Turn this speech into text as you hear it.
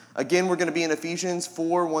Again, we're going to be in Ephesians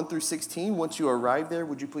 4, 1 through 16. Once you arrive there,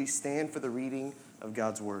 would you please stand for the reading of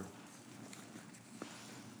God's word?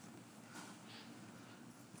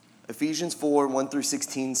 Ephesians 4, 1 through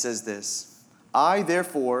 16 says this: I,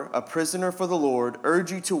 therefore, a prisoner for the Lord,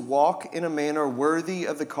 urge you to walk in a manner worthy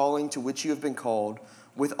of the calling to which you have been called,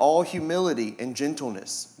 with all humility and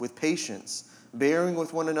gentleness, with patience, bearing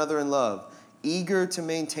with one another in love, eager to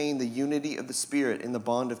maintain the unity of the Spirit in the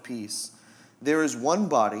bond of peace. There is one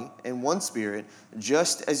body and one Spirit,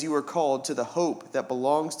 just as you are called to the hope that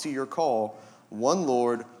belongs to your call, one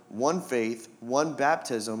Lord, one faith, one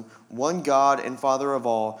baptism, one God and Father of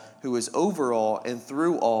all, who is over all and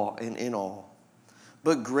through all and in all.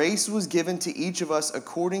 But grace was given to each of us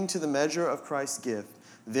according to the measure of Christ's gift.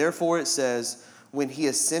 Therefore it says, when he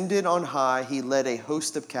ascended on high, he led a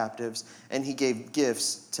host of captives, and he gave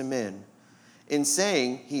gifts to men. In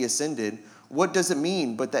saying he ascended, what does it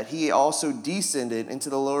mean but that he also descended into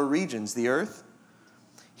the lower regions, the earth?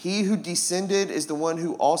 He who descended is the one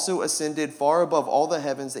who also ascended far above all the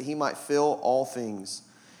heavens, that he might fill all things.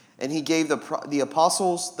 And he gave the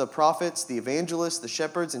apostles, the prophets, the evangelists, the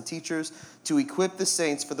shepherds, and teachers to equip the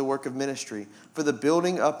saints for the work of ministry, for the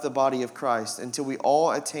building up the body of Christ, until we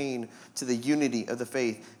all attain to the unity of the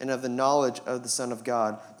faith and of the knowledge of the Son of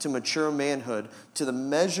God, to mature manhood, to the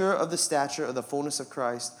measure of the stature of the fullness of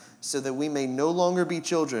Christ, so that we may no longer be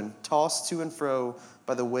children, tossed to and fro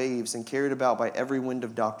by the waves and carried about by every wind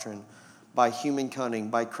of doctrine, by human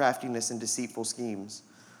cunning, by craftiness and deceitful schemes.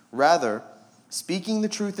 Rather, speaking the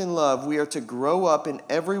truth in love, we are to grow up in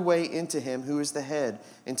every way into him who is the head,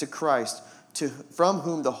 into Christ, from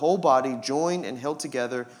whom the whole body, joined and held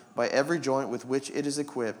together by every joint with which it is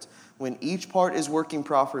equipped, when each part is working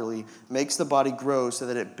properly, makes the body grow so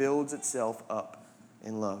that it builds itself up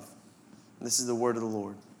in love. This is the word of the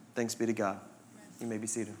Lord. Thanks be to God. You may be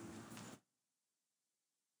seated.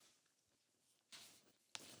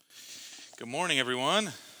 Good morning,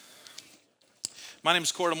 everyone. My name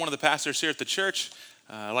is Kort. I'm one of the pastors here at the church.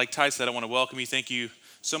 Like Ty said, I want to welcome you. Thank you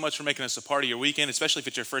so much for making us a part of your weekend, especially if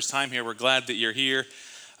it's your first time here. We're glad that you're here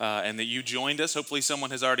and that you joined us. Hopefully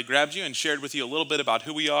someone has already grabbed you and shared with you a little bit about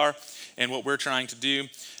who we are and what we're trying to do.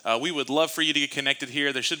 We would love for you to get connected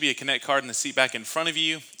here. There should be a Connect card in the seat back in front of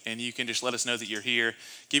you, and you can just let us know that you're here,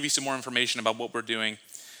 give you some more information about what we're doing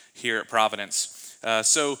here at Providence.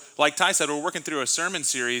 So like Ty said, we're working through a sermon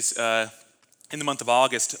series in the month of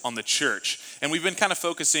August on the church. And we've been kind of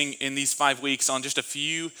focusing in these 5 weeks on just a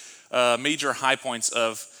few major high points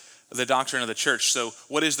of the doctrine of the church. So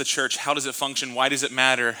what is the church? How does it function? Why does it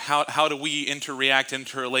matter? How do we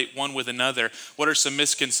interrelate one with another? What are some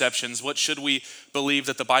misconceptions? What should we believe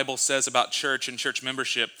that the Bible says about church and church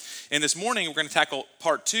membership? And this morning, we're going to tackle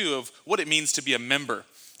part 2 of what it means to be a member.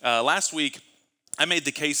 Last week, I made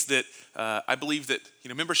the case that I believe that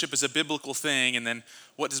membership is a biblical thing, and then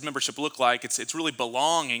what does membership look like? It's really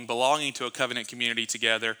belonging to a covenant community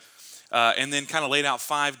together, and then kind of laid out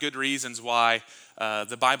 5 good reasons why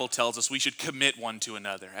the Bible tells us we should commit one to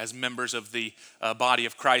another as members of the body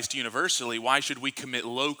of Christ universally. Why should we commit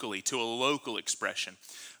locally to a local expression?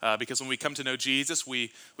 Because when we come to know Jesus,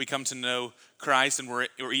 we come to know Christ, and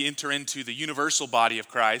we enter into the universal body of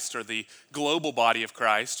Christ, or the global body of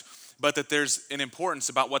Christ. But that there's an importance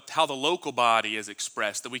about how the local body is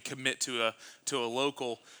expressed, that we commit to a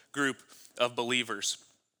local group of believers.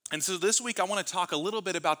 And so this week I want to talk a little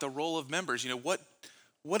bit about the role of members.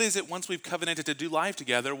 What is it once we've covenanted to do life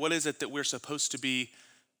together? What is it that we're supposed to be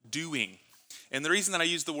doing? And the reason that I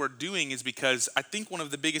use the word doing is because I think one of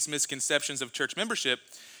the biggest misconceptions of church membership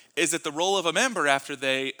is that the role of a member after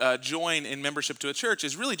they join in membership to a church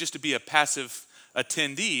is really just to be a passive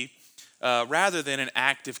attendee, rather than an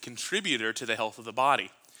active contributor to the health of the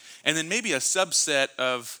body. And then maybe a subset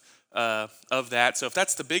of that, so if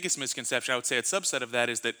that's the biggest misconception, I would say a subset of that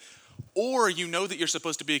is that, or that you're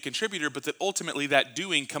supposed to be a contributor, but that ultimately that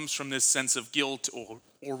doing comes from this sense of guilt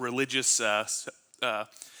or religious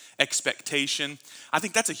expectation. I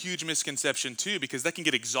think that's a huge misconception too, because that can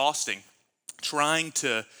get exhausting, trying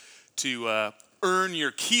to earn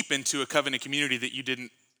your keep into a covenant community that you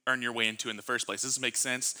didn't earn your way into in the first place. Does this make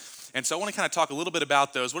sense? And so I want to kind of talk a little bit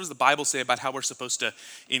about those. What does the Bible say about how we're supposed to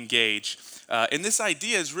engage? And this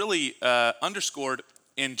idea is really underscored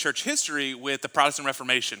in church history with the Protestant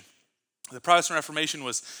Reformation. The Protestant Reformation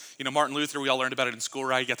was, Martin Luther, we all learned about it in school,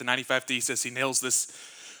 right? He got the 95 Thesis. He nails this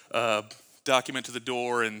document to the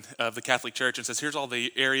door of the Catholic Church and says, here's all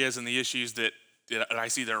the areas and the issues that I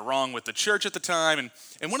see that are wrong with the church at the time.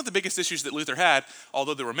 And one of the biggest issues that Luther had,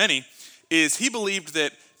 although there were many, is he believed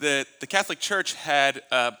that the Catholic Church had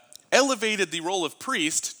elevated the role of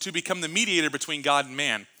priest to become the mediator between God and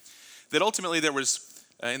man. That ultimately there was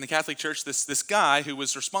in the Catholic Church, this guy who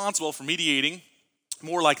was responsible for mediating,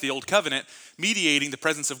 more like the Old Covenant, mediating the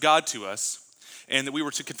presence of God to us. And that we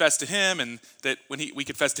were to confess to him, and that when we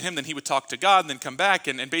confessed to him, then he would talk to God and then come back.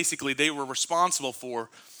 And basically they were responsible for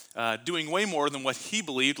doing way more than what he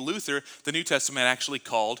believed Luther, the New Testament, actually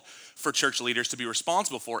called for church leaders to be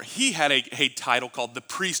responsible for. He had a title called the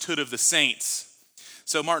priesthood of the saints.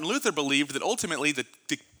 So Martin Luther believed that ultimately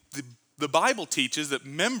the Bible teaches that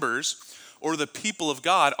members or the people of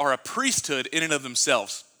God are a priesthood in and of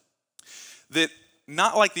themselves. That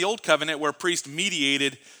not like the Old Covenant where priest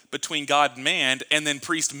mediated between God and man, and then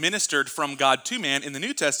priest ministered from God to man. In the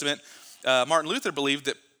New Testament, Martin Luther believed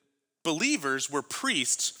that believers were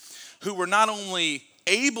priests who were not only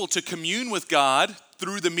able to commune with God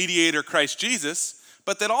through the mediator Christ Jesus,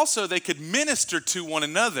 but that also they could minister to one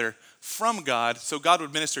another from God, so God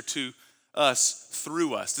would minister to us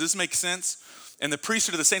through us. Does this make sense? And the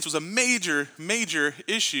priesthood of the saints was a major, major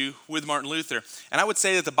issue with Martin Luther. And I would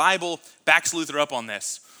say that the Bible backs Luther up on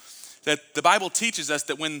this. That the Bible teaches us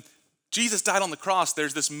that when Jesus died on the cross,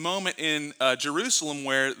 there's this moment in Jerusalem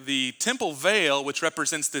where the temple veil, which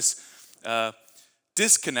represents this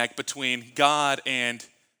disconnect between God and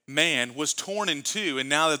man, was torn in two. And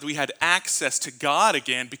now that we had access to God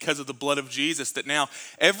again because of the blood of Jesus, that now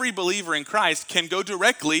every believer in Christ can go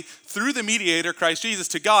directly through the mediator, Christ Jesus,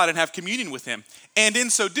 to God and have communion with him. And in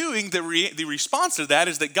so doing, the response to that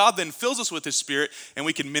is that God then fills us with his Spirit and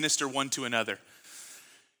we can minister one to another.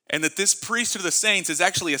 And that this priesthood of the saints is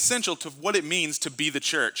actually essential to what it means to be the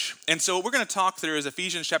church. And so what we're going to talk through is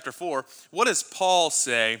Ephesians chapter 4. What does Paul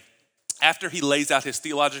say after he lays out his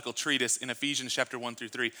theological treatise in Ephesians chapter 1 through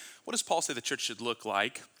 3? What does Paul say the church should look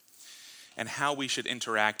like and how we should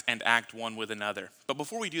interact and act one with another? But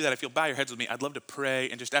before we do that, if you'll bow your heads with me, I'd love to pray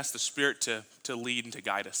and just ask the Spirit to lead and to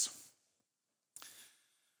guide us.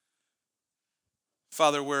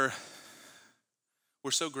 Father, we're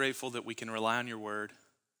so grateful that we can rely on your word,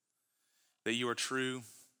 that you are true.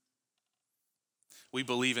 We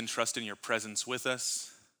believe and trust in your presence with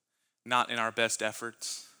us, not in our best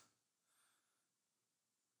efforts.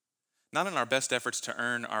 Not in our best efforts to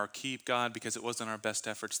earn our keep, God, because it wasn't our best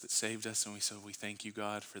efforts that saved us, and we thank you,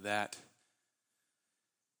 God, for that.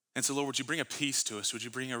 And so, Lord, would you bring a peace to us? Would you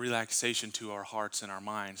bring a relaxation to our hearts and our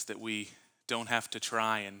minds that we don't have to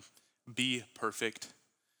try and be perfect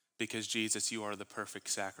because, Jesus, you are the perfect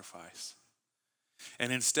sacrifice.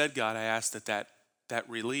 And instead, God, I ask that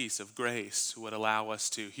release of grace would allow us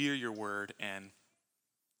to hear your word and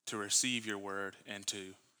to receive your word and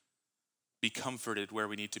to be comforted where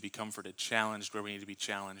we need to be comforted, challenged where we need to be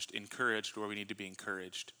challenged, encouraged where we need to be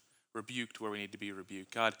encouraged, rebuked where we need to be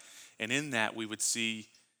rebuked. God, and in that we would see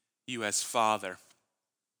you as Father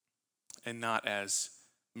and not as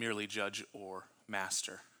merely judge or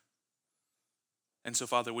master. And so,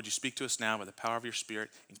 Father, would you speak to us now by the power of your Spirit,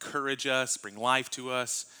 encourage us, bring life to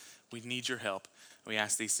us. We need your help. We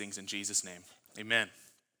ask these things in Jesus' name. Amen.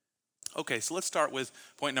 Okay, so let's start with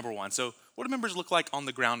point number 1. So what do members look like on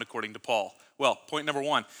the ground according to Paul? Well, point number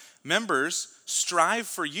 1, members strive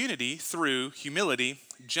for unity through humility,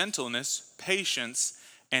 gentleness, patience,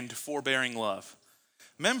 and forbearing love.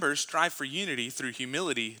 Members strive for unity through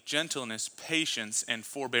humility, gentleness, patience, and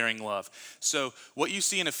forbearing love. So what you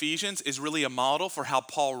see in Ephesians is really a model for how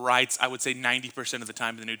Paul writes, I would say 90% of the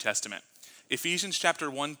time in the New Testament. Ephesians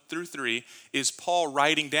chapter 1 through 3 is Paul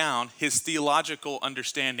writing down his theological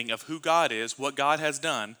understanding of who God is, what God has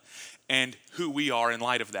done, and who we are in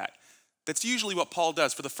light of that. That's usually what Paul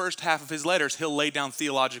does. For the first half of his letters, he'll lay down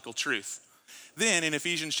theological truth. Then in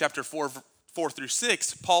Ephesians chapter 4 through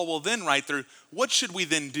 6, Paul will then write through, what should we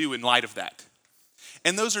then do in light of that?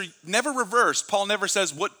 And those are never reversed. Paul never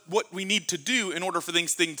says what we need to do in order for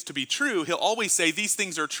these things to be true. He'll always say, these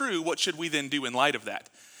things are true. What should we then do in light of that?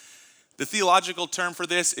 The theological term for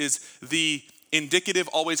this is the indicative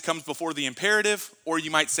always comes before the imperative, or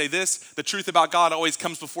you might say this, the truth about God always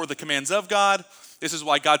comes before the commands of God. This is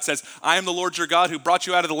why God says, I am the Lord your God who brought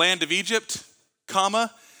you out of the land of Egypt,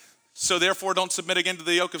 so therefore don't submit again to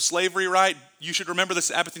the yoke of slavery, right? You should remember the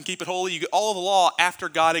Sabbath and keep it holy. You get all of the law after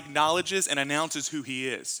God acknowledges and announces who he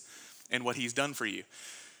is and what he's done for you.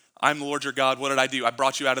 I'm the Lord your God. What did I do? I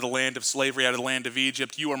brought you out of the land of slavery, out of the land of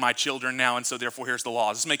Egypt. You are my children now, and so therefore here's the law.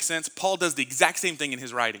 Does this make sense? Paul does the exact same thing in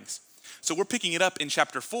his writings. So we're picking it up in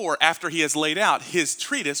chapter 4 after he has laid out his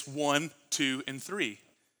treatise 1, 2, and 3.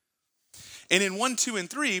 And in 1, 2, and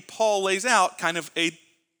 3, Paul lays out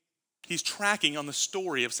he's tracking on the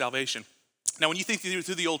story of salvation. Now, when you think through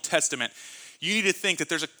the Old Testament, you need to think that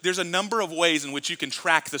there's a number of ways in which you can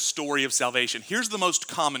track the story of salvation. Here's the most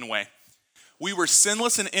common way. We were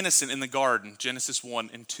sinless and innocent in the garden, Genesis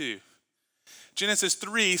 1 and 2. Genesis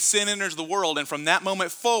 3, sin enters the world, and from that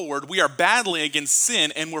moment forward, we are battling against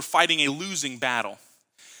sin, and we're fighting a losing battle.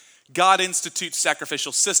 God institutes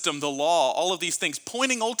sacrificial system, the law, all of these things,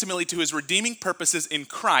 pointing ultimately to his redeeming purposes in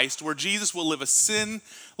Christ, where Jesus will live a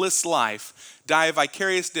sinless life, die a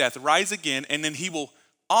vicarious death, rise again, and then he will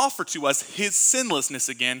offer to us his sinlessness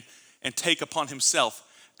again and take upon himself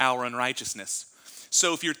our unrighteousness.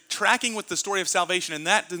 So if you're tracking with the story of salvation in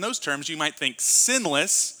those terms, you might think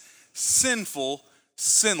sinless, sinful,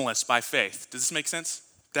 sinless by faith. Does this make sense?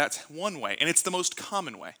 That's one way, and it's the most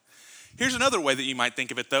common way. Here's another way that you might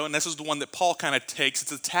think of it, though, and this is the one that Paul kind of takes.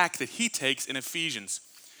 It's a tack that he takes in Ephesians.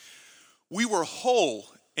 We were whole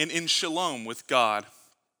and in shalom with God,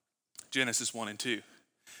 Genesis 1 and 2.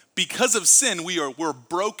 Because of sin, we're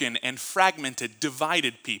broken and fragmented,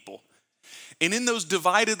 divided people. And in those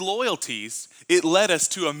divided loyalties, it led us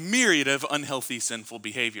to a myriad of unhealthy, sinful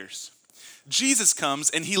behaviors. Jesus comes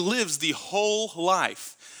and he lives the whole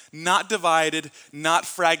life. Not divided, not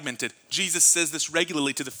fragmented. Jesus says this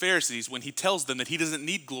regularly to the Pharisees when he tells them that he doesn't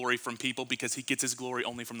need glory from people because he gets his glory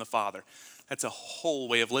only from the Father. That's a whole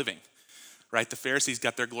way of living, right? The Pharisees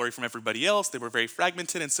got their glory from everybody else. They were very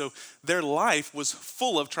fragmented, and so their life was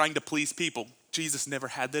full of trying to please people. Jesus never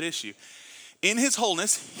had that issue. In his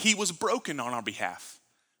wholeness, he was broken on our behalf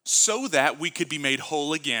so that we could be made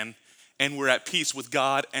whole again, and we're at peace with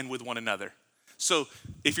God and with one another. So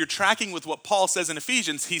if you're tracking with what Paul says in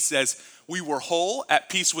Ephesians, he says, we were whole, at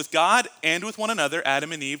peace with God and with one another,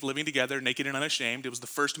 Adam and Eve living together, naked and unashamed. It was the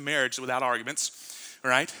first marriage without arguments,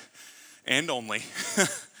 right? And only.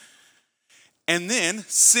 And then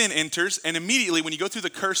sin enters, and immediately when you go through the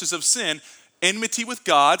curses of sin, enmity with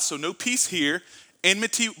God, so no peace here,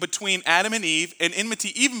 enmity between Adam and Eve, and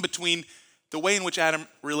enmity even between the way in which Adam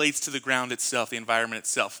relates to the ground itself, the environment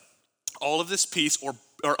itself. All of this peace or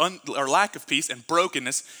lack of peace and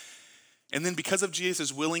brokenness. And then because of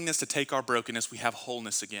Jesus' willingness to take our brokenness, we have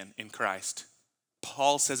wholeness again in Christ.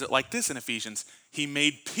 Paul says it like this in Ephesians. He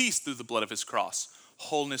made peace through the blood of his cross.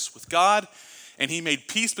 Wholeness with God. And he made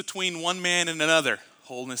peace between one man and another.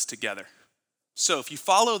 Wholeness together. So if you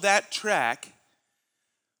follow that track,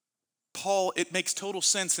 Paul, it makes total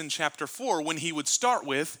sense in chapter 4 when he would start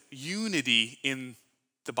with unity in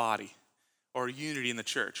the body or unity in the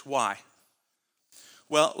church. Why?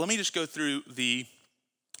 Well, let me just go through the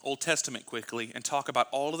Old Testament quickly and talk about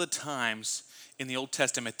all of the times in the Old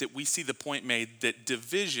Testament that we see the point made that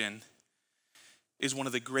division is one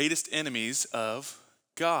of the greatest enemies of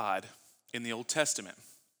God in the Old Testament.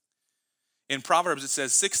 In Proverbs, it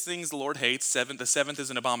says, 6 things the Lord hates, the seventh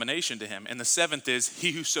is an abomination to him, and the seventh is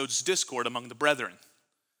he who sows discord among the brethren.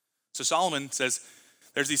 So Solomon says,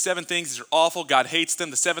 there's these 7 things, these are awful, God hates them.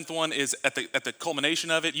 The 7th one is at the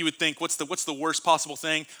culmination of it. You would think, what's the worst possible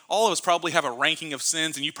thing? All of us probably have a ranking of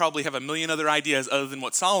sins, and you probably have a million other ideas other than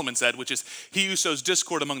what Solomon said, which is, he who sows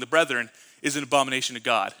discord among the brethren is an abomination to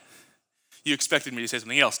God. You expected me to say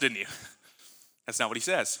something else, didn't you? That's not what he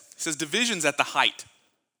says. He says division's at the height.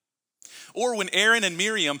 Or when Aaron and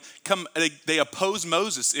Miriam come, they oppose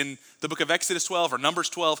Moses in the book of Exodus 12 or Numbers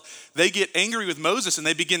 12. They get angry with Moses and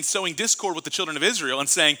they begin sowing discord with the children of Israel and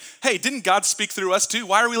saying, hey, didn't God speak through us too?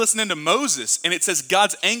 Why are we listening to Moses? And it says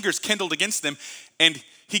God's anger is kindled against them and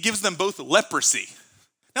he gives them both leprosy.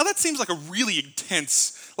 Now that seems like a really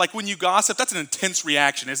intense, like when you gossip, that's an intense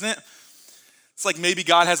reaction, isn't it? It's like maybe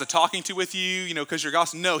God has a talking to with you, because you're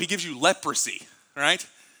gossiping. No, he gives you leprosy, right?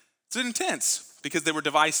 It's intense. Because they were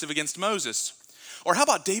divisive against Moses. Or how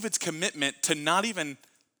about David's commitment to not even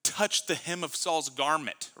touch the hem of Saul's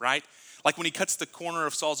garment, right? Like when he cuts the corner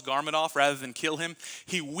of Saul's garment off rather than kill him,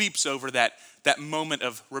 he weeps over that moment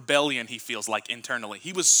of rebellion he feels like internally.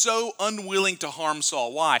 He was so unwilling to harm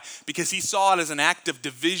Saul. Why? Because he saw it as an act of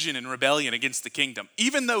division and rebellion against the kingdom.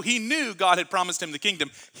 Even though he knew God had promised him the kingdom,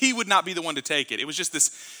 he would not be the one to take it. It was just this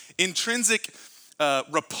intrinsic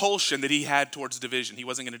repulsion that he had towards division. He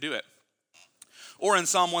wasn't going to do it. Or in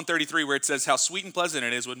Psalm 133 where it says how sweet and pleasant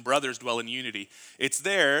it is when brothers dwell in unity. It's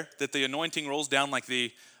there that the anointing rolls down like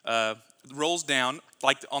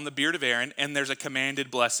on the beard of Aaron, and there's a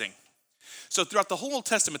commanded blessing. So throughout the whole Old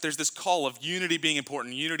Testament, there's this call of unity being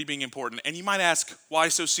important. And you might ask, why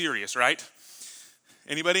so serious, right?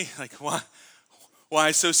 Anybody? Like,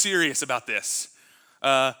 why so serious about this?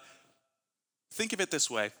 Think of it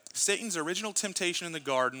this way. Satan's original temptation in the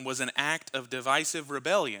garden was an act of divisive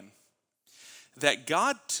rebellion that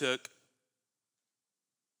God took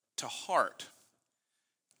to heart.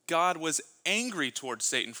 God was angry towards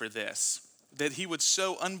Satan for this. that he would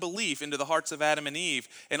sow unbelief into the hearts of Adam and Eve.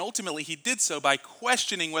 And ultimately, he did so by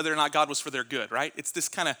questioning whether or not God was for their good, right?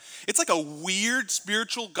 It's like a weird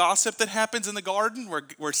spiritual gossip that happens in the garden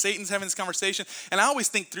where Satan's having this conversation. And I always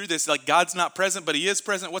think through this, like God's not present, but he is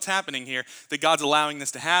present. What's happening here? That God's allowing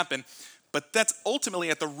this to happen. But that's ultimately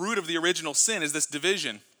at the root of the original sin, is this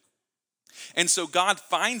division. And so God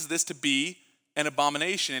finds this to be an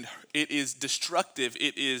abomination. It is destructive.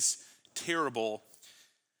 It is terrible.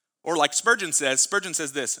 Or like Spurgeon says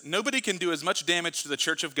this: nobody can do as much damage to the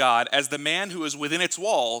church of God as the man who is within its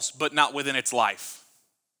walls, but not within its life.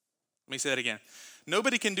 Let me say that again.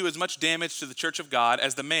 Nobody can do as much damage to the church of God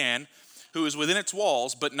as the man who is within its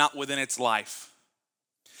walls, but not within its life.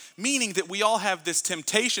 Meaning that we all have this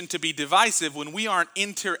temptation to be divisive when we aren't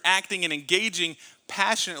interacting and engaging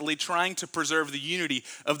passionately, trying to preserve the unity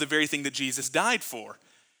of the very thing that Jesus died for.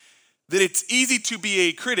 That it's easy to be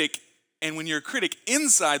a critic, and when you're a critic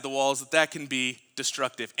inside the walls, that can be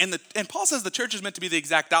destructive. And Paul says the church is meant to be the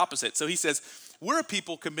exact opposite. So he says, we're a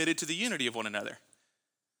people committed to the unity of one another.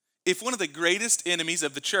 If one of the greatest enemies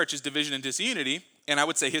of the church is division and disunity, and I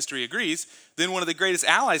would say history agrees, then one of the greatest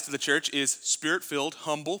allies to the church is spirit-filled,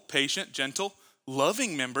 humble, patient, gentle,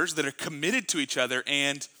 loving members that are committed to each other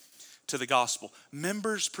and to the gospel.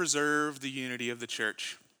 Members preserve the unity of the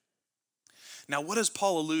church. Now, what does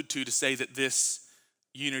Paul allude to say that this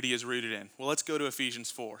unity is rooted in? Well, let's go to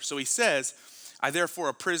Ephesians 4. So he says, I therefore,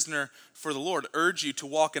 a prisoner for the Lord, urge you to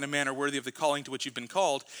walk in a manner worthy of the calling to which you've been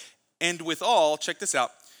called, and with all, check this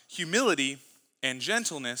out, humility and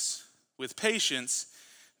gentleness, with patience,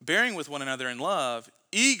 bearing with one another in love,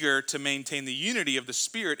 eager to maintain the unity of the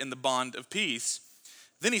Spirit in the bond of peace.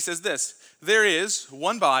 Then he says this: there is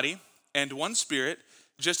one body and one Spirit,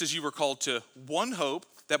 just as you were called to one hope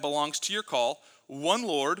that belongs to your call, one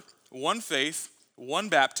Lord, one faith, one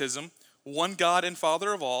baptism, one God and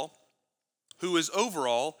Father of all, who is over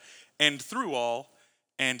all and through all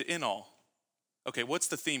and in all. Okay, what's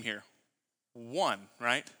the theme here? One,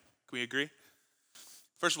 right? Can we agree?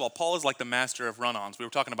 First of all, Paul is like the master of run-ons. We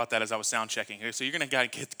were talking about that as I was sound checking here, so you're going to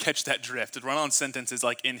catch that drift. The run-on sentence is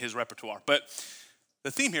like in his repertoire. But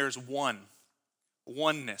the theme here is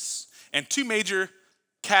oneness. And two major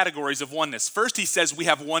categories of oneness. First, he says we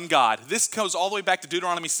have one God. This goes all the way back to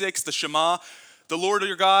Deuteronomy 6, the Shema, the Lord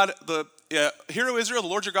your God, Hear, O Israel, the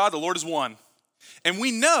Lord your God, the Lord is one. And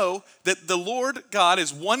we know that the Lord God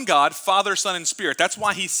is one God, Father, Son, and Spirit. That's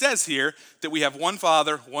why he says here that we have one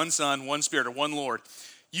Father, one Son, one Spirit, or one Lord.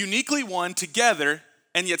 Uniquely one together,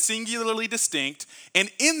 and yet singularly distinct. And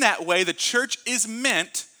in that way, the church is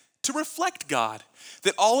meant to reflect God.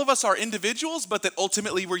 That all of us are individuals, but that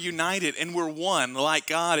ultimately we're united and we're one, like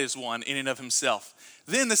God is one in and of himself.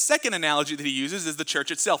 Then the second analogy that he uses is the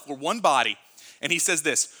church itself. We're one body. And he says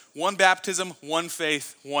this: one baptism, one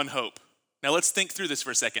faith, one hope. Now let's think through this for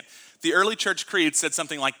a second. The early church creed said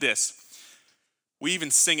something like this. We even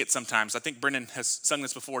sing it sometimes. I think Brendan has sung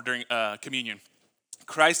this before during communion.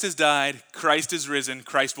 Christ has died, Christ is risen,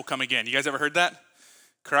 Christ will come again. You guys ever heard that?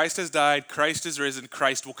 Christ has died, Christ is risen,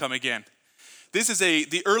 Christ will come again. This is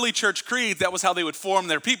the early church creed. That was how they would form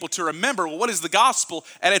their people to remember, well, what is the gospel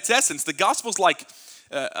at its essence? The gospel's like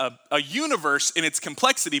a universe in its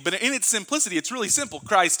complexity, but in its simplicity, it's really simple.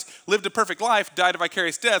 Christ lived a perfect life, died a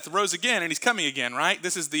vicarious death, rose again, and he's coming again, right?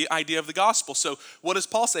 This is the idea of the gospel. So what does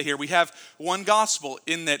Paul say here? We have one gospel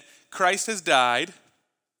in that Christ has died,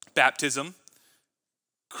 baptism,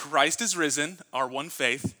 Christ is risen, our one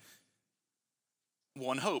faith,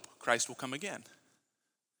 one hope, Christ will come again.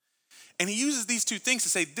 And he uses these two things to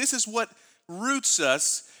say this is what roots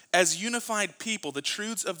us as unified people, the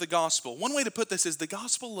truths of the gospel. One way to put this is the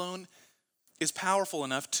gospel alone is powerful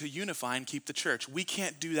enough to unify and keep the church. We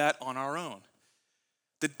can't do that on our own.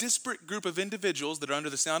 The disparate group of individuals that are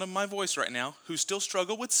under the sound of my voice right now who still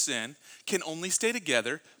struggle with sin can only stay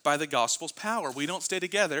together by the gospel's power. We don't stay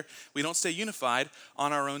together, we don't stay unified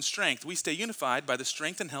on our own strength. We stay unified by the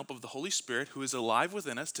strength and help of the Holy Spirit who is alive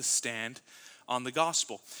within us to stand on the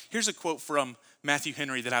gospel. Here's a quote from Matthew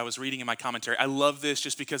Henry that I was reading in my commentary. I love this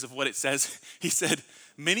just because of what it says. He said,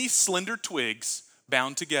 "Many slender twigs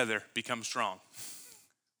bound together become strong."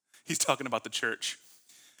 He's talking about the church.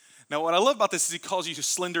 Now, what I love about this is he calls you a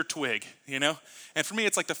slender twig, you know? And for me,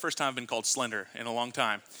 it's like the first time I've been called slender in a long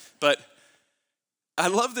time. But I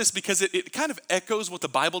love this because it kind of echoes what the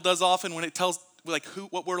Bible does often when it tells like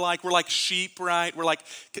what we're like. We're like sheep, right? We're like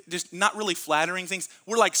just not really flattering things.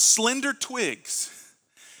 We're like slender twigs.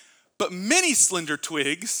 But many slender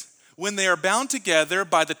twigs, when they are bound together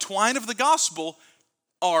by the twine of the gospel,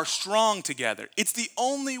 are strong together. It's the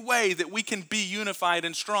only way that we can be unified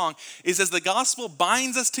and strong is as the gospel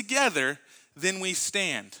binds us together, then we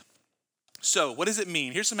stand. So what does it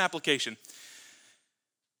mean? Here's some application.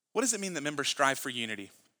 What does it mean that members strive for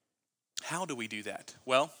unity? How do we do that?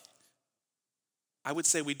 Well, I would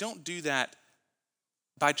say we don't do that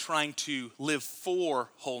by trying to live for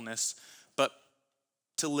wholeness, but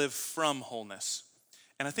to live from wholeness.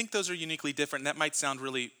 And I think those are uniquely different. That might sound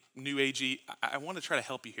really new agey. I want to try to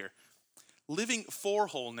help you here. Living for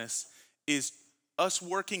wholeness is us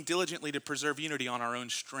working diligently to preserve unity on our own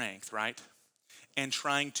strength, right? And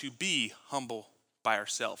trying to be humble by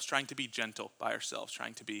ourselves, trying to be gentle by ourselves,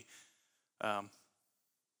 trying to be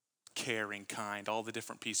caring, kind, all the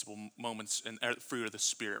different peaceable moments and fruit of the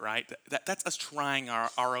Spirit, right? That's us trying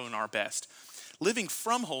our best. Living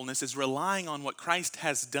from wholeness is relying on what Christ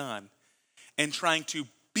has done and trying to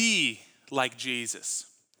be like Jesus.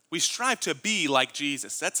 We strive to be like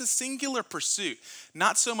Jesus. That's a singular pursuit.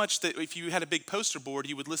 Not so much that if you had a big poster board,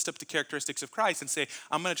 you would list up the characteristics of Christ and say,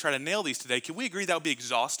 I'm going to try to nail these today. Can we agree that would be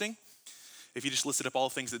exhausting? If you just listed up all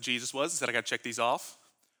the things that Jesus was and said, I got to check these off.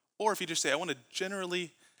 Or if you just say, I want to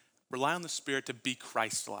generally rely on the Spirit to be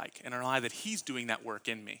Christ-like and rely that He's doing that work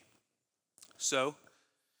in me. So,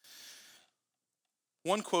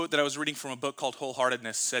 one quote that I was reading from a book called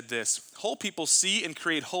Wholeheartedness said this: whole people see and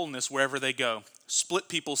create wholeness wherever they go. Split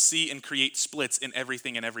people see and create splits in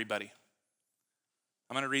everything and everybody.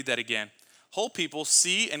 I'm going to read that again. Whole people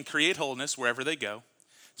see and create wholeness wherever they go.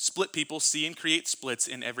 Split people see and create splits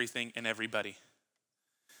in everything and everybody.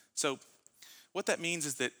 So what that means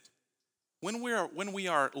is that when we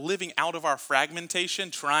are living out of our fragmentation,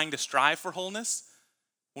 trying to strive for wholeness,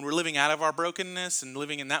 when we're living out of our brokenness and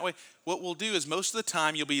living in that way, what we'll do is most of the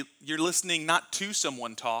time you're listening not to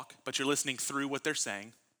someone talk, but you're listening through what they're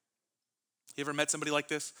saying. You ever met somebody like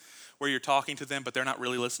this? Where you're talking to them, but they're not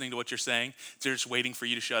really listening to what you're saying. They're just waiting for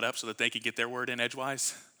you to shut up so that they can get their word in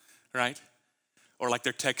edgewise, right? Or like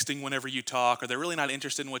they're texting whenever you talk, or they're really not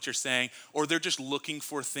interested in what you're saying, or they're just looking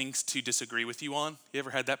for things to disagree with you on. You ever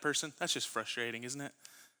had that person? That's just frustrating, isn't it?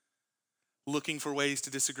 Looking for ways to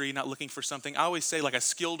disagree, not looking for something. I always say like a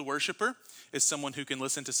skilled worshiper is someone who can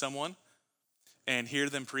listen to someone and hear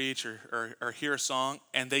them preach or hear a song,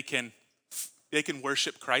 and they can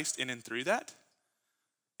worship Christ in and through that.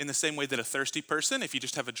 In the same way that a thirsty person, if you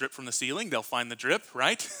just have a drip from the ceiling, they'll find the drip,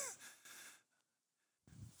 right?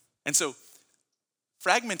 And so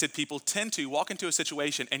fragmented people tend to walk into a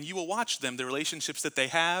situation and you will watch them, the relationships that they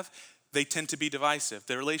have, they tend to be divisive.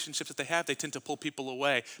 The relationships that they have, they tend to pull people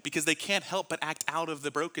away because they can't help but act out of the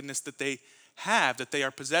brokenness that they have, that they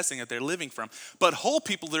are possessing, that they're living from. But whole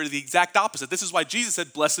people are the exact opposite. This is why Jesus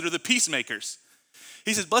said, blessed are the peacemakers.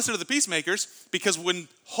 He says, blessed are the peacemakers, because when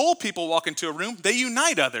whole people walk into a room, they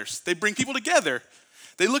unite others. They bring people together.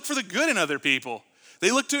 They look for the good in other people. They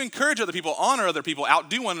look to encourage other people, honor other people,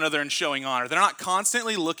 outdo one another in showing honor. They're not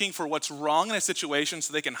constantly looking for what's wrong in a situation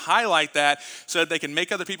so they can highlight that so that they can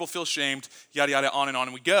make other people feel shamed, yada, yada, on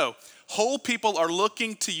and we go. Whole people are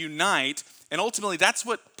looking to unite, and ultimately that's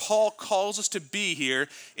what Paul calls us to be here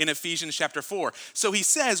in Ephesians chapter 4. So he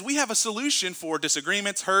says we have a solution for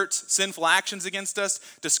disagreements, hurts, sinful actions against us,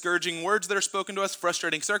 discouraging words that are spoken to us,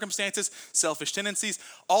 frustrating circumstances, selfish tendencies,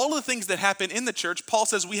 all the things that happen in the church. Paul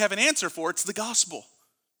says we have an answer for. It's the gospel.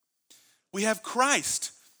 We have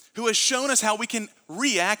Christ, who has shown us how we can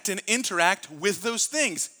react and interact with those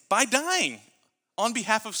things by dying on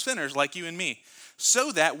behalf of sinners like you and me,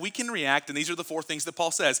 so that we can react, and these are the four things that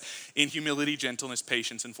Paul says, in humility, gentleness,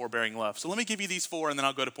 patience, and forbearing love. So let me give you these four, and then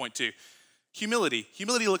I'll go to point two. Humility.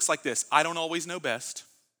 Humility looks like this: I don't always know best,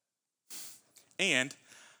 and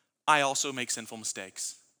I also make sinful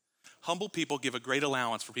mistakes. Humble people give a great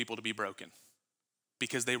allowance for people to be broken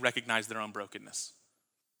because they recognize their own brokenness.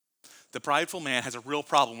 The prideful man has a real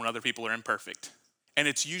problem when other people are imperfect. And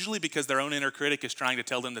it's usually because their own inner critic is trying to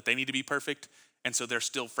tell them that they need to be perfect, and so they're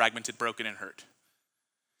still fragmented, broken, and hurt.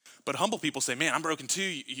 But humble people say, man, I'm broken too.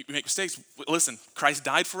 You make mistakes. Listen, Christ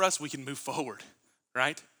died for us. We can move forward,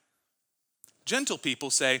 right? Gentle people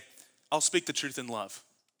say, I'll speak the truth in love.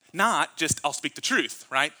 Not just, I'll speak the truth,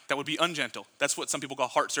 right? That would be ungentle. That's what some people call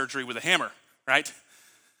heart surgery with a hammer, right?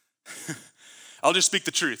 I'll just speak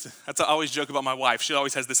the truth. That's I always joke about my wife. She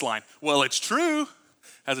always has this line, well, it's true.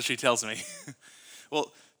 That's what she tells me.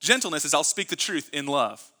 Well, gentleness is I'll speak the truth in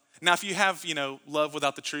love. Now, if you have, love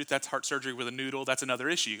without the truth, that's heart surgery with a noodle. That's another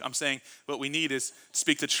issue. I'm saying what we need is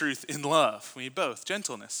speak the truth in love. We need both.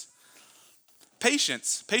 Gentleness.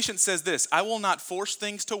 Patience. Patience says this: I will not force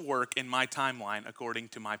things to work in my timeline according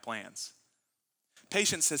to my plans.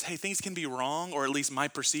 Patience says, hey, things can be wrong, or at least my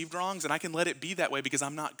perceived wrongs, and I can let it be that way because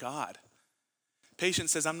I'm not God.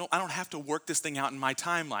 Patience says, I don't have to work this thing out in my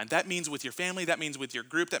timeline. That means with your family, that means with your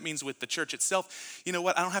group, that means with the church itself. You know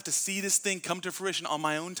what? I don't have to see this thing come to fruition on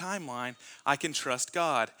my own timeline. I can trust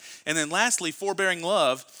God. And then lastly, forbearing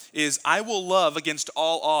love is I will love against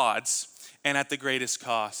all odds and at the greatest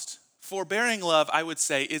cost. Forbearing love, I would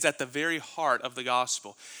say, is at the very heart of the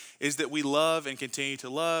gospel, is that we love and continue to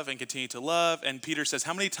love and continue to love. And Peter says,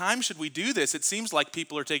 how many times should we do this? It seems like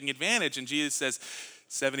people are taking advantage. And Jesus says,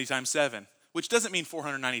 70 times 7. Which doesn't mean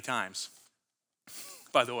 490 times,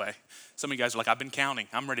 by the way. Some of you guys are like, I've been counting.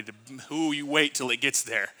 I'm ready to, you wait till it gets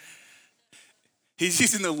there. He's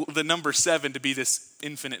using the number 7 to be this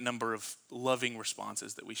infinite number of loving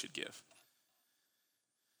responses that we should give.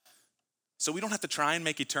 So we don't have to try and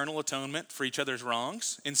make eternal atonement for each other's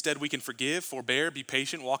wrongs. Instead, we can forgive, forbear, be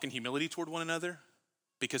patient, walk in humility toward one another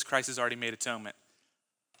because Christ has already made atonement.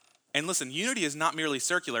 And listen, unity is not merely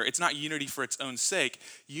circular. It's not unity for its own sake.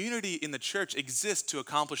 Unity in the church exists to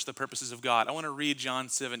accomplish the purposes of God. I want to read John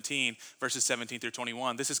 17, verses 17 through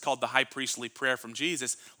 21. This is called the high priestly prayer from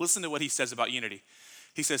Jesus. Listen to what he says about unity.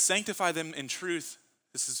 He says, sanctify them in truth.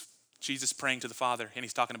 This is Jesus praying to the Father, and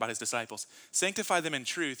he's talking about his disciples. Sanctify them in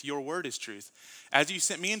truth. Your word is truth. As you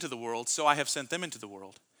sent me into the world, so I have sent them into the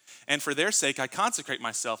world. And for their sake, I consecrate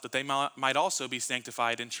myself that they might also be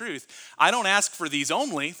sanctified in truth. I don't ask for these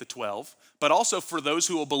only, the 12, but also for those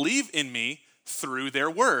who will believe in me through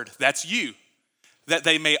their word. That's you. That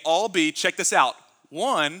they may all be, check this out,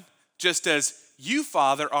 one, just as you,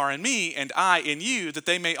 Father, are in me and I in you, that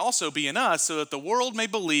they may also be in us, so that the world may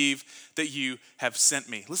believe that you have sent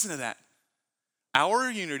me. Listen to that.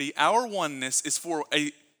 Our unity, our oneness is for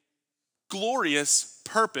a glorious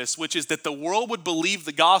purpose, which is that the world would believe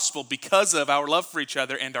the gospel because of our love for each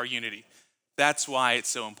other and our unity. That's why it's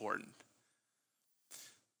so important.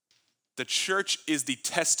 The church is the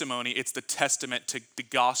testimony, it's the testament to the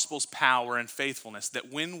gospel's power and faithfulness,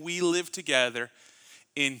 that when we live together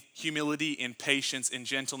in humility, in patience, in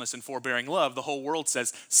gentleness, and forbearing love, the whole world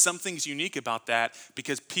says something's unique about that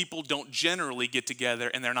because people don't generally get together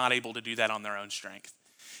and they're not able to do that on their own strength.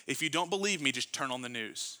 If you don't believe me, just turn on the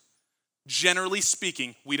news. Generally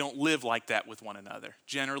speaking, we don't live like that with one another.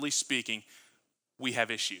 Generally speaking, we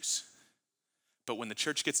have issues. But when the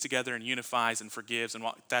church gets together and unifies and forgives,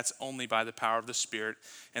 that's only by the power of the Spirit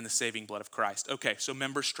and the saving blood of Christ. Okay, so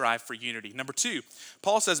members strive for unity. Number 2,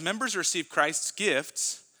 Paul says members receive Christ's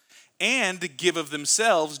gifts and give of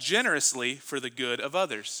themselves generously for the good of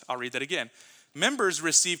others. I'll read that again. Members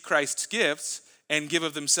receive Christ's gifts and give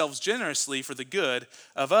of themselves generously for the good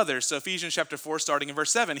of others. So Ephesians chapter 4, starting in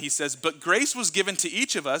verse 7, he says, but grace was given to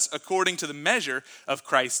each of us according to the measure of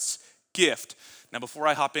Christ's gift. Now, before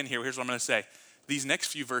I hop in here, here's what I'm going to say. These next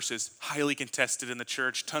few verses, highly contested in the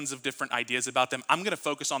church, tons of different ideas about them. I'm going to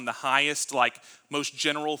focus on the highest, most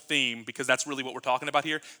general theme, because that's really what we're talking about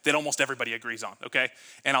here, that almost everybody agrees on, okay?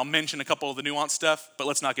 And I'll mention a couple of the nuanced stuff, but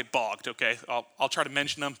let's not get bogged, okay? I'll try to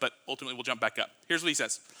mention them, but ultimately we'll jump back up. Here's what he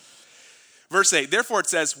says. Verse 8, therefore it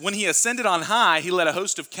says, when he ascended on high, he led a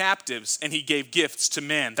host of captives and he gave gifts to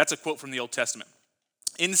men. That's a quote from the Old Testament.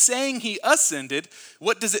 In saying he ascended,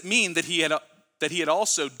 what does it mean that he had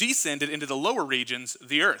also descended into the lower regions,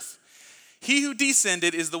 the earth? He who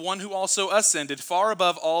descended is the one who also ascended far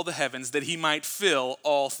above all the heavens that he might fill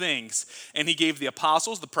all things. And he gave the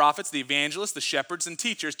apostles, the prophets, the evangelists, the shepherds, and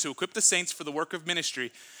teachers to equip the saints for the work of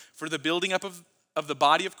ministry, for the building up of the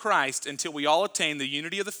body of Christ, until we all attain the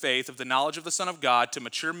unity of the faith, of the knowledge of the Son of God, to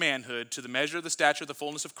mature manhood, to the measure of the stature of the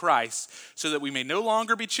fullness of Christ, so that we may no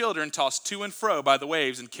longer be children tossed to and fro by the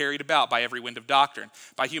waves and carried about by every wind of doctrine,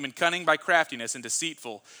 by human cunning, by craftiness, and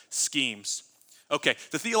deceitful schemes. Okay,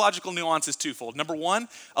 the theological nuance is twofold. Number one,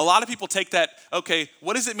 a lot of people take that, okay,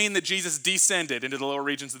 what does it mean that Jesus descended into the lower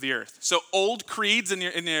regions of the earth? So old creeds in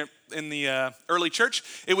the early church,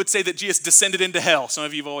 it would say that Jesus descended into hell. Some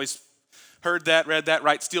of you have always heard that, read that,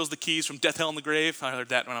 right? Steals the keys from death, hell, and the grave. I heard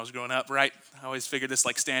that when I was growing up, right? I always figured this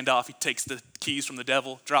like standoff. He takes the keys from the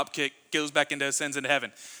devil, drop kick, goes back into, ascends into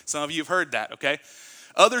heaven. Some of you have heard that, okay?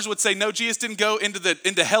 Others would say, no, Jesus didn't go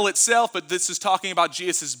into hell itself, but this is talking about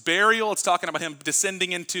Jesus' burial. It's talking about him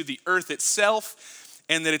descending into the earth itself,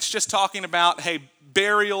 and that it's just talking about, hey,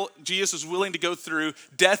 burial. Jesus was willing to go through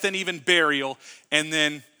death and even burial, and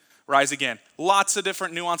then rise again. Lots of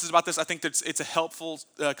different nuances about this. I think that it's a helpful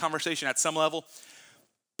conversation at some level.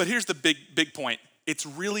 But here's the big point. It's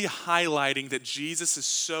really highlighting that Jesus is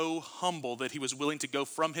so humble that he was willing to go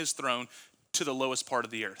from his throne to the lowest part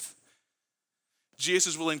of the earth.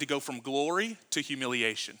 Jesus is willing to go from glory to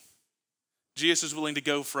humiliation. Jesus is willing to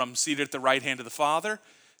go from seated at the right hand of the Father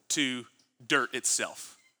to dirt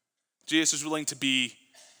itself. Jesus is willing to be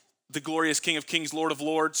the glorious King of Kings, Lord of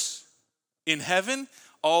Lords, in heaven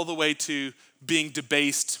all the way to being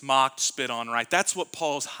debased, mocked, spit on, right? That's what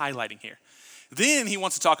Paul's highlighting here. Then he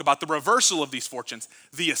wants to talk about the reversal of these fortunes,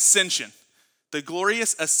 the ascension, the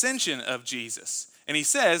glorious ascension of Jesus. And he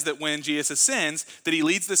says that when Jesus ascends, that he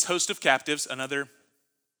leads this host of captives, another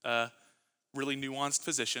really nuanced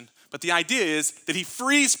position. But the idea is that he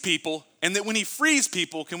frees people, and that when he frees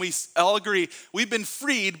people, can we all agree, we've been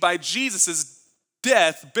freed by Jesus'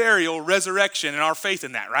 death, burial, resurrection, and our faith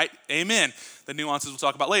in that, right? Amen. The nuances we'll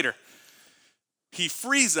talk about later. He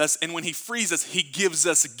frees us, and when he frees us, he gives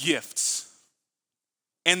us gifts.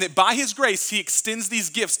 And that by his grace, he extends these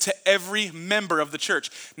gifts to every member of the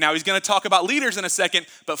church. Now, he's going to talk about leaders in a second,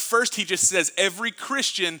 but first he just says every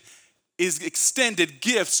Christian is extended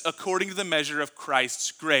gifts according to the measure of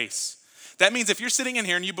Christ's grace. That means if you're sitting in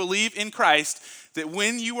here and you believe in Christ, that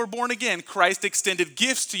when you were born again, Christ extended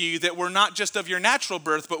gifts to you that were not just of your natural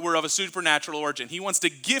birth, but were of a supernatural origin. He wants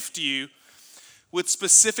to gift you with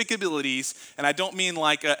specific abilities, and I don't mean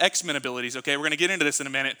like X-Men abilities, okay? We're going to get into this in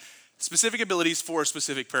a minute. Specific abilities for a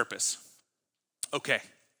specific purpose. Okay.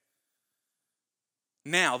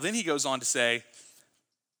 Now, then he goes on to say,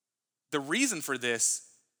 the reason for this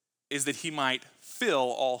is that he might fill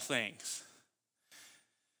all things.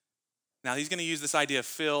 Now, he's going to use this idea of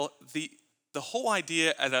fill. The whole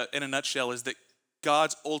idea in a nutshell is that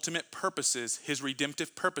God's ultimate purposes, his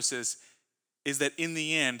redemptive purposes, is that in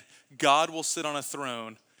the end, God will sit on a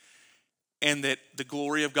throne and that the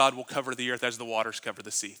glory of God will cover the earth as the waters cover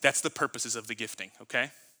the sea. That's the purposes of the gifting,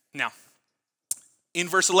 okay? Now, in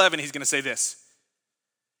verse 11, he's going to say this.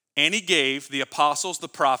 And he gave the apostles, the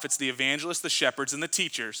prophets, the evangelists, the shepherds, and the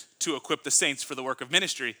teachers to equip the saints for the work of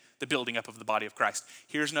ministry, the building up of the body of Christ.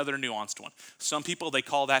 Here's another nuanced one. Some people, they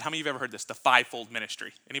call that, how many of you have ever heard this? The fivefold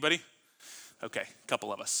ministry. Anybody? Okay, a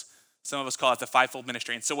couple of us. Some of us call it the fivefold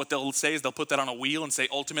ministry. And so what they'll say is they'll put that on a wheel and say,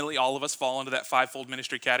 ultimately, all of us fall into that fivefold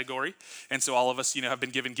ministry category. And so all of us, have been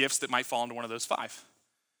given gifts that might fall into one of those five.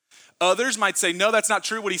 Others might say, no, that's not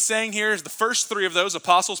true. What he's saying here is the first three of those,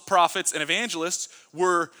 apostles, prophets, and evangelists,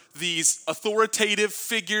 were these authoritative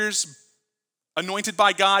figures anointed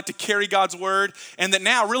by God to carry God's word. And that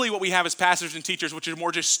now really what we have is pastors and teachers, which are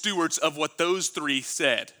more just stewards of what those three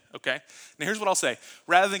said. Okay? Now here's what I'll say.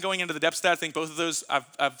 Rather than going into the depths of that, I think both of those,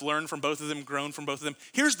 I've learned from both of them, grown from both of them.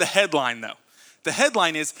 Here's the headline though. The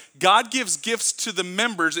headline is, God gives gifts to the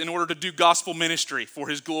members in order to do gospel ministry for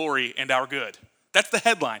his glory and our good. That's the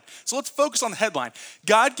headline. So let's focus on the headline.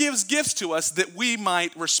 God gives gifts to us that we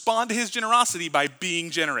might respond to his generosity by being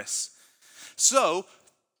generous. So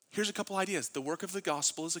here's a couple ideas. The work of the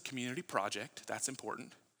gospel is a community project. That's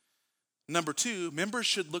important. Number two, members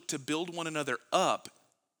should look to build one another up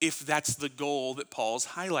if that's the goal that Paul's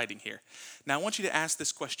highlighting here. Now, I want you to ask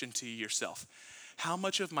this question to yourself. How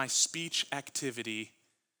much of my speech activity,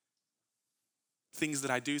 things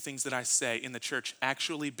that I do, things that I say in the church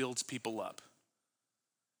actually builds people up?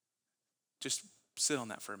 Just sit on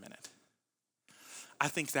that for a minute. I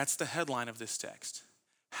think that's the headline of this text.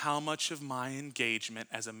 How much of my engagement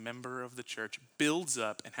as a member of the church builds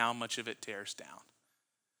up and how much of it tears down?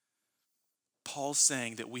 Paul's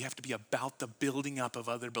saying that we have to be about the building up of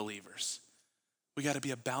other believers. We got to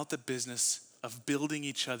be about the business of building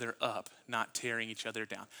each other up, not tearing each other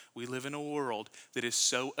down. We live in a world that is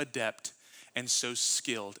so adept and so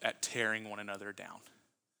skilled at tearing one another down.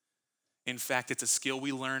 In fact, it's a skill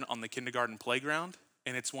we learn on the kindergarten playground,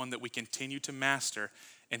 and it's one that we continue to master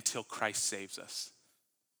until Christ saves us.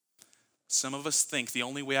 Some of us think the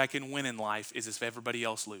only way I can win in life is if everybody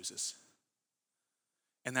else loses.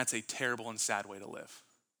 And that's a terrible and sad way to live.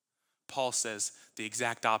 Paul says the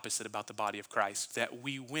exact opposite about the body of Christ, that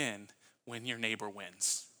we win when your neighbor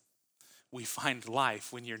wins. We find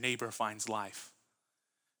life when your neighbor finds life.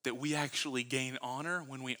 That we actually gain honor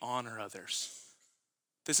when we honor others.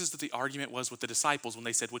 This is what the argument was with the disciples when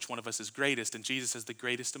they said, which one of us is greatest? And Jesus says, the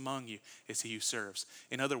greatest among you is he who serves.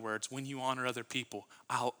 In other words, when you honor other people,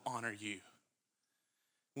 I'll honor you.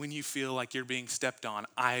 When you feel like you're being stepped on,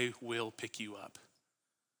 I will pick you up.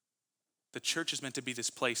 The church is meant to be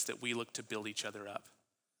this place that we look to build each other up.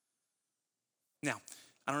 Now,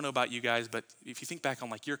 I don't know about you guys, but if you think back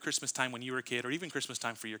on like your Christmas time when you were a kid, or even Christmas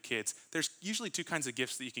time for your kids, there's usually two kinds of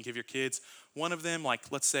gifts that you can give your kids. One of them, like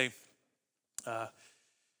let's say,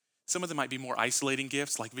 some of them might be more isolating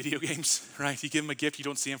gifts, like video games, right? You give them a gift, you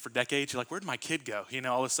don't see them for decades. You're like, where'd my kid go?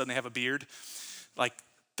 All of a sudden they have a beard. Like,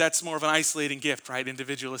 that's more of an isolating gift, right?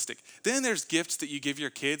 Individualistic. Then there's gifts that you give your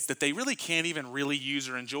kids that they really can't even really use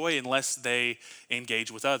or enjoy unless they engage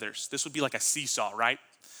with others. This would be like a seesaw, right?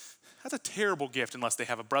 That's a terrible gift unless they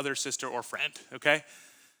have a brother, sister, or friend, okay?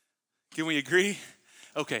 Can we agree?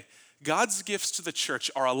 Okay. God's gifts to the church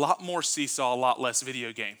are a lot more seesaw, a lot less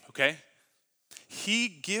video game, okay? He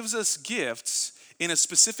gives us gifts in a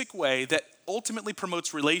specific way that ultimately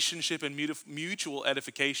promotes relationship and mutual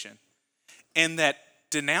edification, and that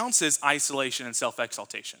denounces isolation and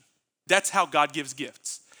self-exaltation. That's how God gives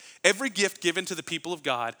gifts. Every gift given to the people of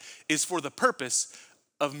God is for the purpose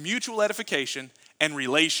of mutual edification and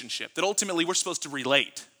relationship, that ultimately we're supposed to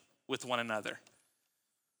relate with one another.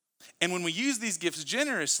 And when we use these gifts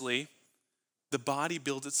generously, the body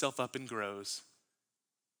builds itself up and grows,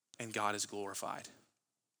 and God is glorified.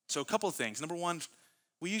 So a couple of things. Number one,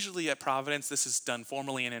 we usually at Providence, this is done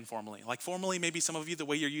formally and informally. Like formally, maybe some of you, the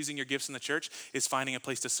way you're using your gifts in the church is finding a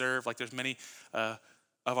place to serve. Like there's many of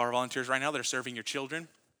our volunteers right now that are serving your children,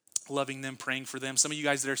 loving them, praying for them. Some of you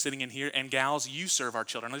guys that are sitting in here, and gals, you serve our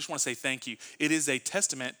children. I just want to say thank you. It is a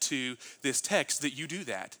testament to this text that you do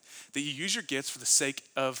that you use your gifts for the sake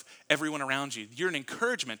of everyone around you. You're an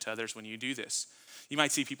encouragement to others when you do this. You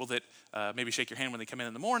might see people that maybe shake your hand when they come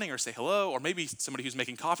in the morning or say hello, or maybe somebody who's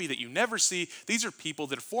making coffee that you never see. These are people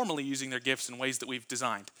that are formally using their gifts in ways that we've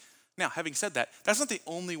designed. Now, having said that, that's not the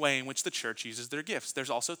only way in which the church uses their gifts. There's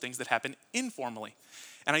also things that happen informally.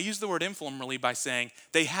 And I use the word informally by saying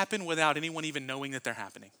they happen without anyone even knowing that they're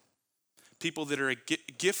happening. People that are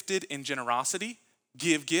gifted in generosity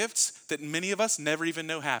give gifts that many of us never even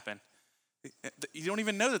know happen. You don't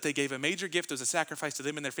even know that they gave a major gift as a sacrifice to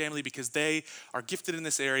them and their family because they are gifted in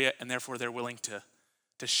this area and therefore they're willing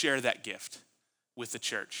to share that gift with the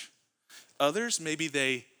church. Others, maybe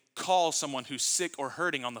they call someone who's sick or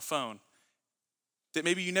hurting on the phone. That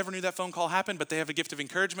maybe you never knew that phone call happened, but they have a gift of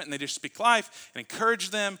encouragement and they just speak life and encourage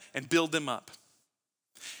them and build them up.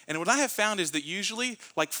 And what I have found is that usually,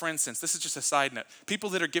 like for instance, this is just a side note, people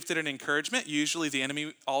that are gifted in encouragement, usually the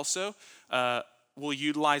enemy also will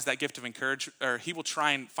utilize that gift of encouragement, or he will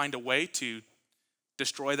try and find a way to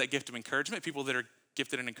destroy that gift of encouragement. People that are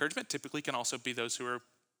gifted in encouragement typically can also be those who are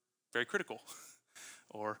very critical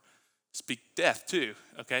or speak death too,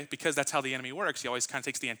 okay? Because that's how the enemy works. He always kind of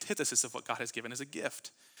takes the antithesis of what God has given as a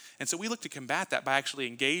gift. And so we look to combat that by actually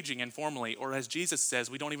engaging informally, or as Jesus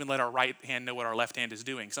says, we don't even let our right hand know what our left hand is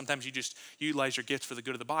doing. Sometimes you just utilize your gifts for the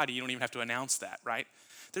good of the body. You don't even have to announce that, right?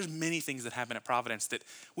 There's many things that happen at Providence that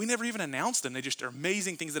we never even announce them. They just are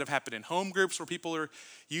amazing things that have happened in home groups where people are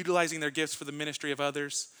utilizing their gifts for the ministry of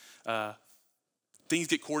others. Things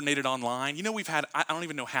get coordinated online. You know, we've had, I don't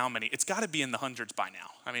even know how many. It's got to be in the hundreds by now.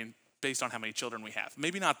 I mean, based on how many children we have.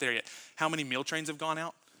 Maybe not there yet. How many meal trains have gone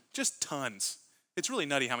out? Just tons. It's really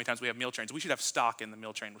nutty how many times we have meal trains. We should have stock in the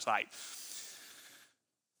meal train site.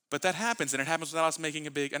 But that happens, and it happens without us making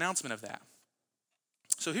a big announcement of that.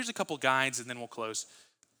 So here's a couple guides, and then we'll close.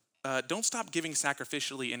 Don't stop giving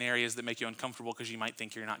sacrificially in areas that make you uncomfortable because you might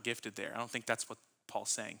think you're not gifted there. I don't think that's what Paul's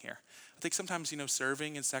saying here. I think sometimes,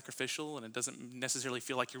 serving is sacrificial, and it doesn't necessarily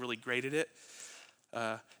feel like you're really great at it.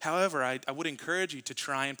 However, I would encourage you to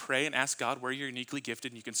try and pray and ask God where you're uniquely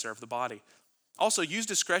gifted and you can serve the body. Also, use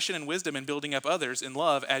discretion and wisdom in building up others in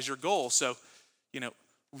love as your goal. So,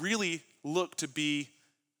 really look to be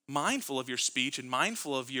mindful of your speech and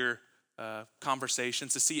mindful of your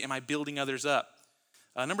conversations to see, am I building others up?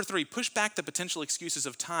 Number 3, push back the potential excuses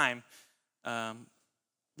of time,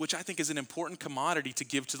 which I think is an important commodity to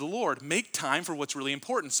give to the Lord. Make time for what's really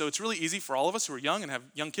important. So it's really easy for all of us who are young and have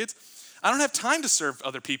young kids. I don't have time to serve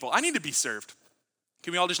other people. I need to be served.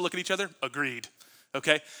 Can we all just look at each other? Agreed.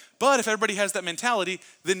 Okay? But if everybody has that mentality,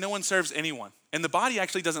 then no one serves anyone. And the body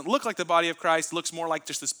actually doesn't look like the body of Christ. It looks more like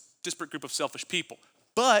just this disparate group of selfish people.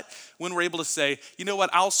 But when we're able to say, you know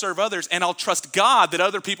what, I'll serve others and I'll trust God that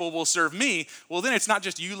other people will serve me, well, then it's not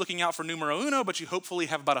just you looking out for numero uno, but you hopefully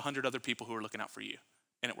have about 100 other people who are looking out for you.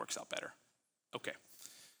 And it works out better. Okay.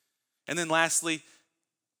 And then lastly,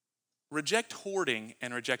 reject hoarding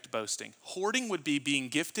and reject boasting. Hoarding would be being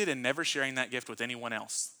gifted and never sharing that gift with anyone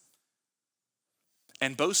else.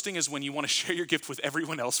 And boasting is when you want to share your gift with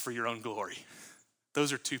everyone else for your own glory.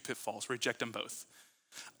 Those are 2 pitfalls. Reject them both.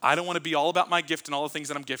 I don't want to be all about my gift and all the things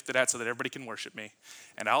that I'm gifted at so that everybody can worship me.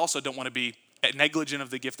 And I also don't want to be negligent of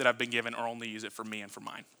the gift that I've been given or only use it for me and for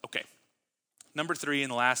mine. Okay. Number 3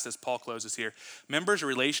 and last as Paul closes here. Members are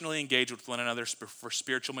relationally engaged with one another for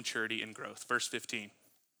spiritual maturity and growth. Verse 15.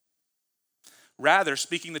 Rather,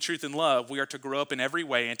 speaking the truth in love, we are to grow up in every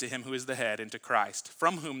way into him who is the head, into Christ,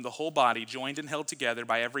 from whom the whole body, joined and held together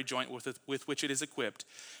by every joint with which it is equipped,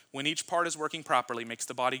 when each part is working properly, makes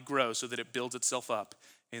the body grow so that it builds itself up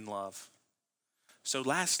in love. So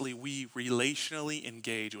lastly, we relationally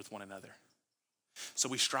engage with one another. So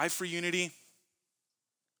we strive for unity.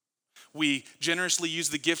 We generously use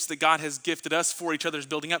the gifts that God has gifted us for each other's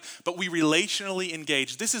building up, but we relationally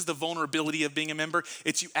engage. This is the vulnerability of being a member.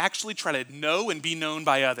 It's you actually try to know and be known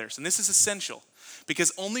by others. And this is essential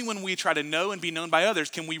because only when we try to know and be known by others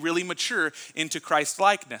can we really mature into Christ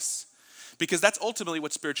likeness. Because that's ultimately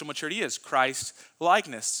what spiritual maturity is, Christ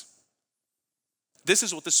likeness. This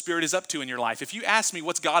is what the Spirit is up to in your life. If you ask me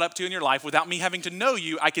what's God up to in your life without me having to know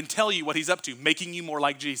you, I can tell you what he's up to, making you more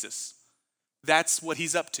like Jesus. That's what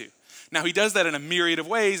he's up to. Now, he does that in a myriad of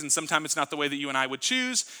ways, and sometimes it's not the way that you and I would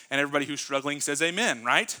choose, and everybody who's struggling says amen,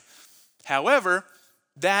 right? However,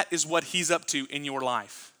 that is what he's up to in your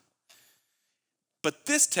life. But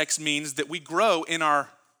this text means that we grow in our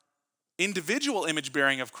individual image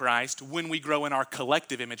bearing of Christ when we grow in our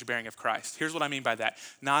collective image bearing of Christ. Here's what I mean by that.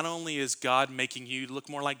 Not only is God making you look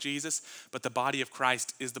more like Jesus, but the body of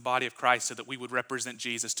Christ is the body of Christ so that we would represent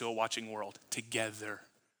Jesus to a watching world together.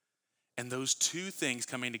 And those two things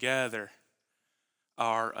coming together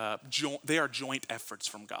are joint efforts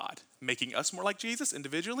from God, making us more like Jesus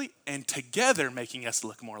individually and together making us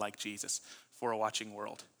look more like Jesus for a watching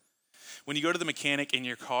world. When you go to the mechanic in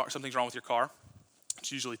your car, something's wrong with your car,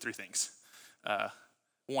 it's usually three things.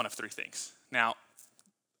 One of three things. Now,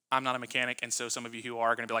 I'm not a mechanic, and so some of you who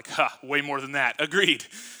are going to be like, way more than that. Agreed.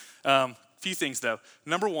 Few things, though.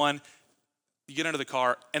 Number one, you get into the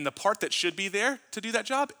car, and the part that should be there to do that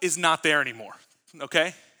job is not there anymore,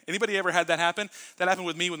 okay? Anybody ever had that happen? That happened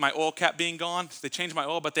with me with my oil cap being gone. They changed my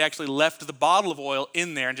oil, but they actually left the bottle of oil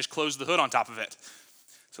in there and just closed the hood on top of it.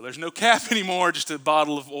 So there's no cap anymore, just a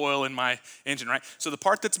bottle of oil in my engine, right? So the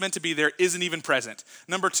part that's meant to be there isn't even present.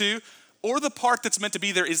 Number two, or the part that's meant to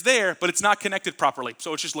be there is there, but it's not connected properly.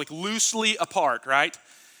 So it's just like loosely apart, right?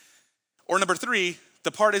 Or number three,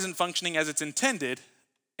 the part isn't functioning as it's intended,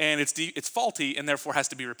 and it's faulty and therefore has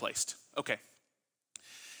to be replaced. Okay.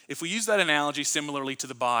 If we use that analogy similarly to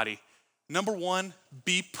the body, number one,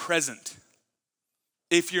 be present.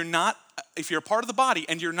 If you're a part of the body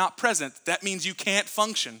and you're not present, that means you can't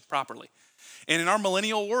function properly. And in our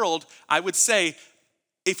millennial world, I would say,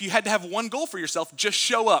 if you had to have one goal for yourself, just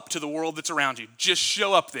show up to the world that's around you. Just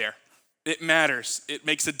show up there. It matters. It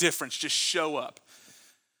makes a difference. Just show up.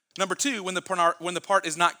 Number two, when the part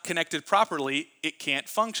is not connected properly, it can't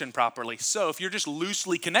function properly. So if you're just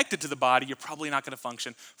loosely connected to the body, you're probably not going to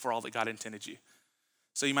function for all that God intended you.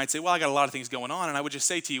 So you might say, well, I got a lot of things going on. And I would just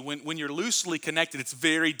say to you, when you're loosely connected, it's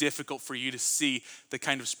very difficult for you to see the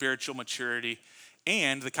kind of spiritual maturity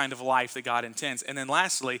and the kind of life that God intends. And then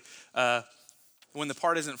lastly, when the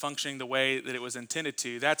part isn't functioning the way that it was intended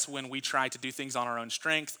to, that's when we try to do things on our own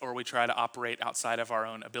strength or we try to operate outside of our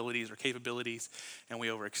own abilities or capabilities and we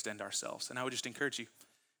overextend ourselves. And I would just encourage you,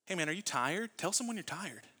 hey man, are you tired? Tell someone you're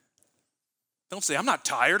tired. Don't say, I'm not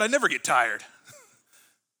tired. I never get tired.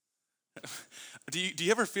 Do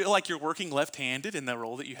you ever feel like you're working left-handed in the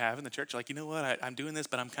role that you have in the church? Like, you know what, I'm doing this,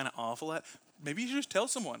 but I'm kind of awful at it. Maybe you should just tell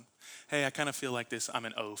someone, hey, I kind of feel like this, I'm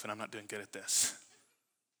an oaf and I'm not doing good at this.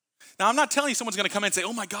 Now, I'm not telling you someone's going to come in and say,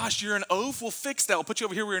 oh my gosh, you're an oaf. We'll fix that. We'll put you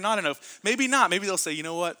over here where you're not an oaf. Maybe not. Maybe they'll say, you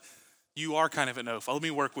know what? You are kind of an oaf. Let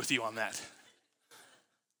me work with you on that.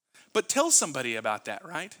 But tell somebody about that,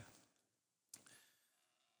 right?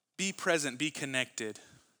 Be present. Be connected.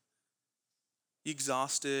 You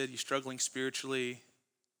exhausted. You struggling spiritually.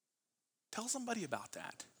 Tell somebody about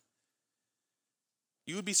that.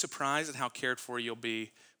 You would be surprised at how cared for you'll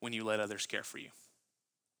be when you let others care for you.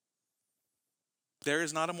 There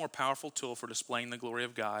is not a more powerful tool for displaying the glory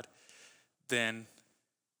of God than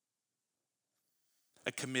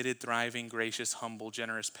a committed, thriving, gracious, humble,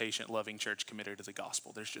 generous, patient, loving church committed to the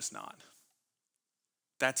gospel. There's just not.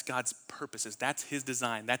 That's God's purposes. That's his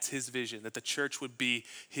design. That's his vision, that the church would be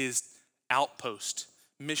his outpost,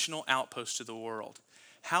 missional outpost to the world.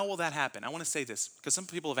 How will that happen? I want to say this because some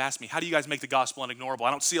people have asked me, how do you guys make the gospel unignorable?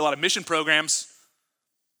 I don't see a lot of mission programs.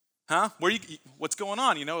 Huh? What's going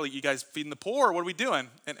on? You know, you guys feeding the poor? What are we doing?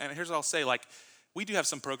 And here's what I'll say. Like, we do have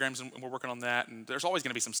some programs, and we're working on that, and there's always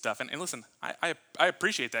going to be some stuff. And listen, I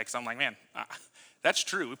appreciate that because I'm like, man, that's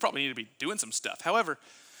true. We probably need to be doing some stuff. However,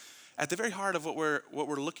 at the very heart of what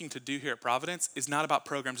we're looking to do here at Providence is not about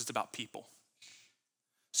programs, it's about people.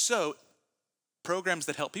 So, programs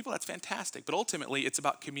that help people, that's fantastic. But ultimately, it's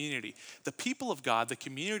about community. The people of God, the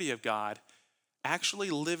community of God, actually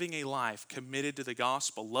living a life committed to the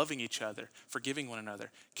gospel, loving each other, forgiving one another,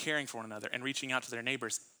 caring for one another, and reaching out to their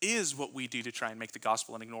neighbors is what we do to try and make the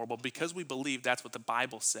gospel unignorable because we believe that's what the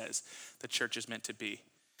Bible says the church is meant to be.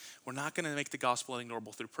 We're not going to make the gospel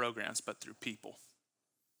unignorable through programs, but through people.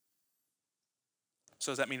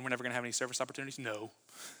 So does that mean we're never going to have any service opportunities? No.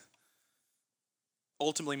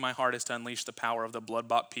 ultimately my heart is to unleash the power of the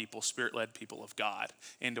blood-bought people, spirit-led people of God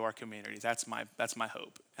into our community. That's my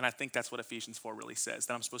hope. And I think that's what Ephesians 4 really says,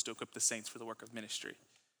 that I'm supposed to equip the saints for the work of ministry.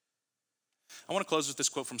 I want to close with this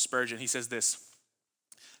quote from Spurgeon. He says this: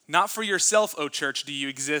 "Not for yourself, O church, do you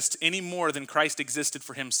exist any more than Christ existed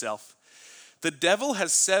for himself. The devil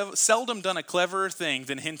has seldom done a cleverer thing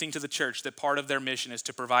than hinting to the church that part of their mission is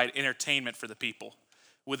to provide entertainment for the people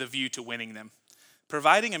with a view to winning them.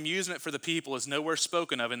 Providing amusement for the people is nowhere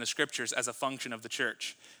spoken of in the scriptures as a function of the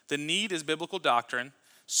church. The need is biblical doctrine,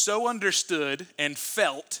 so understood and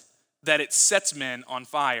felt that it sets men on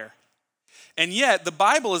fire. And yet, the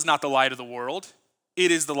Bible is not the light of the world.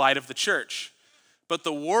 It is the light of the church. But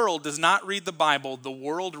the world does not read the Bible. The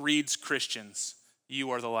world reads Christians.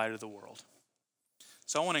 You are the light of the world."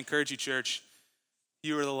 So I want to encourage you, church,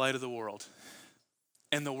 you are the light of the world.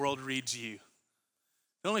 And the world reads you.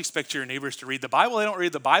 Don't expect your neighbors to read the Bible. They don't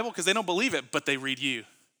read the Bible because they don't believe it, but they read you.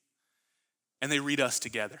 And they read us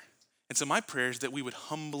together. And so my prayer is that we would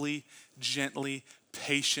humbly, gently,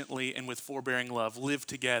 patiently, and with forbearing love live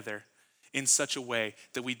together in such a way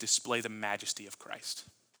that we display the majesty of Christ.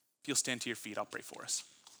 If you'll stand to your feet, I'll pray for us.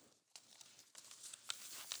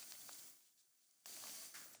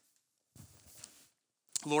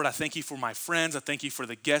 Lord, I thank you for my friends. I thank you for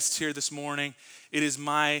the guests here this morning. It is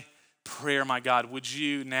my prayer, my God, would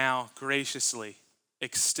you now graciously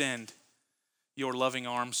extend your loving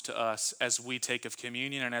arms to us as we take of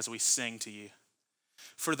communion and as we sing to you.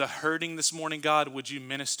 For the hurting this morning, God, would you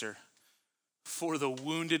minister? For the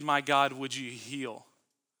wounded, my God, would you heal?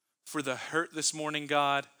 For the hurt this morning,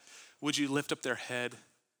 God, would you lift up their head?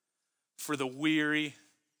 For the weary,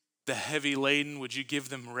 the heavy laden, would you give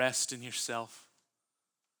them rest in yourself?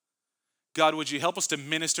 God, would you help us to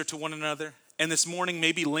minister to one another? And this morning,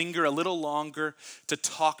 maybe linger a little longer to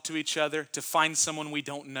talk to each other, to find someone we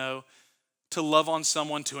don't know, to love on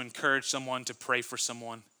someone, to encourage someone, to pray for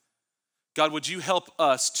someone. God, would you help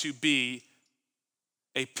us to be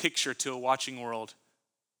a picture to a watching world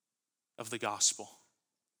of the gospel?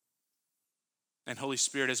 And Holy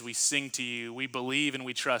Spirit, as we sing to you, we believe and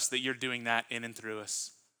we trust that you're doing that in and through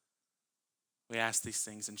us. We ask these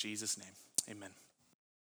things in Jesus' name. Amen.